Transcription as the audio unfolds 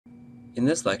In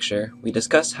this lecture, we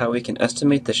discuss how we can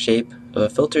estimate the shape of a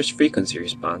filter's frequency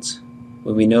response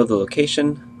when we know the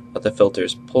location of the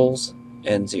filter's poles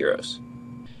and zeros.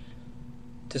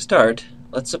 To start,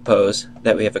 let's suppose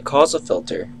that we have a causal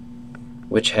filter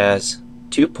which has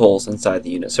two poles inside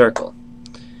the unit circle.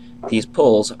 These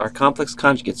poles are complex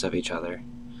conjugates of each other,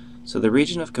 so the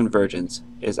region of convergence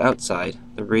is outside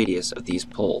the radius of these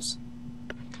poles.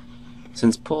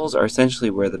 Since poles are essentially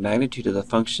where the magnitude of the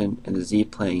function in the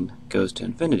z-plane goes to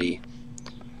infinity,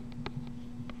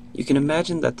 you can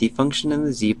imagine that the function in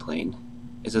the z-plane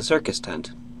is a circus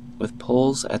tent with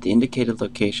poles at the indicated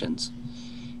locations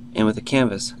and with a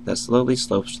canvas that slowly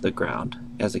slopes to the ground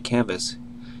as the canvas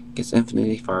gets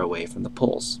infinitely far away from the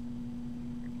poles.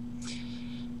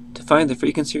 To find the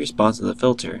frequency response of the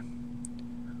filter,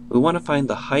 we want to find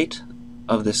the height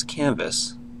of this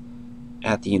canvas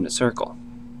at the unit circle.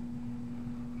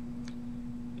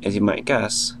 As you might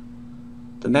guess,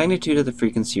 the magnitude of the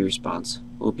frequency response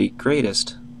will be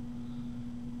greatest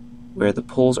where the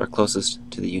poles are closest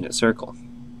to the unit circle.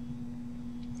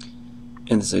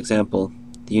 In this example,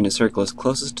 the unit circle is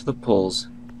closest to the poles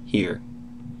here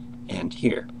and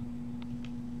here.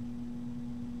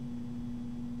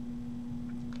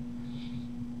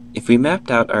 If we mapped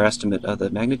out our estimate of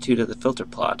the magnitude of the filter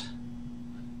plot,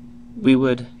 we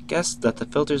would guess that the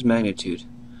filter's magnitude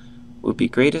would be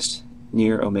greatest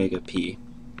near omega p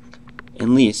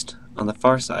and least on the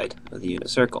far side of the unit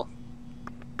circle.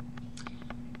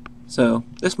 So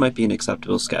this might be an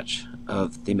acceptable sketch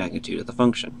of the magnitude of the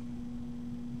function.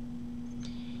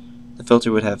 The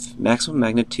filter would have maximum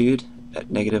magnitude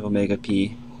at negative omega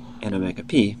p and omega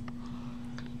p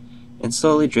and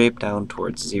slowly drape down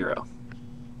towards zero.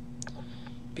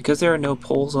 Because there are no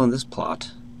poles on this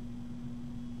plot,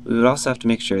 we would also have to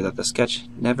make sure that the sketch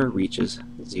never reaches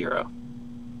zero.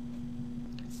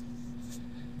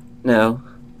 Now,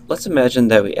 let's imagine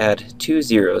that we add two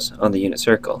zeros on the unit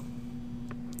circle.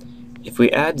 If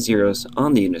we add zeros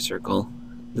on the unit circle,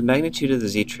 the magnitude of the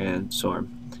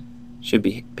z-transform should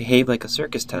behave like a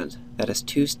circus tent that has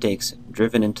two stakes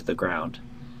driven into the ground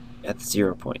at the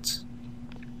 0 points.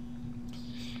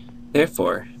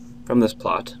 Therefore, from this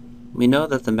plot, we know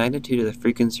that the magnitude of the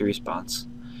frequency response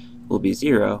will be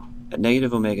 0 at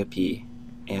negative omega p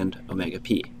and omega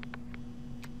p.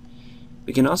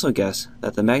 We can also guess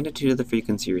that the magnitude of the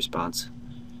frequency response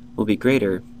will be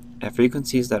greater at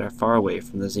frequencies that are far away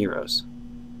from the zeros.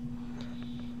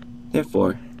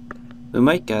 Therefore, we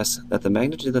might guess that the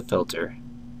magnitude of the filter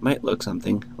might look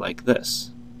something like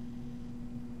this.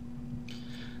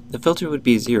 The filter would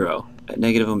be 0 at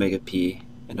negative omega p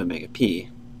and omega p,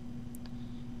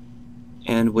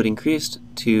 and would increase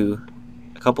to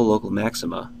a couple local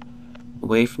maxima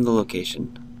away from the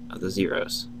location of the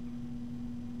zeros.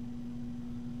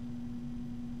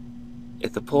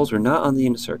 If the poles were not on the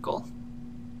unit circle,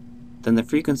 then the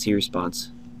frequency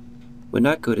response would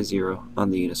not go to 0 on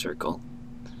the unit circle,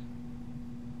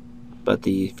 but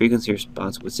the frequency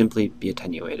response would simply be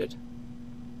attenuated.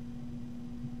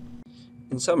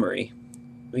 In summary,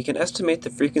 we can estimate the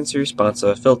frequency response of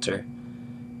a filter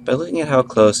by looking at how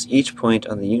close each point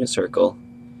on the unit circle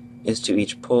is to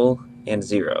each pole and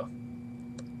zero.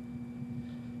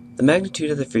 The magnitude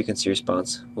of the frequency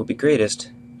response will be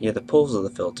greatest near the poles of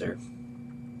the filter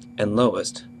and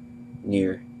lowest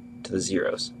near to the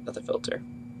zeros of the filter.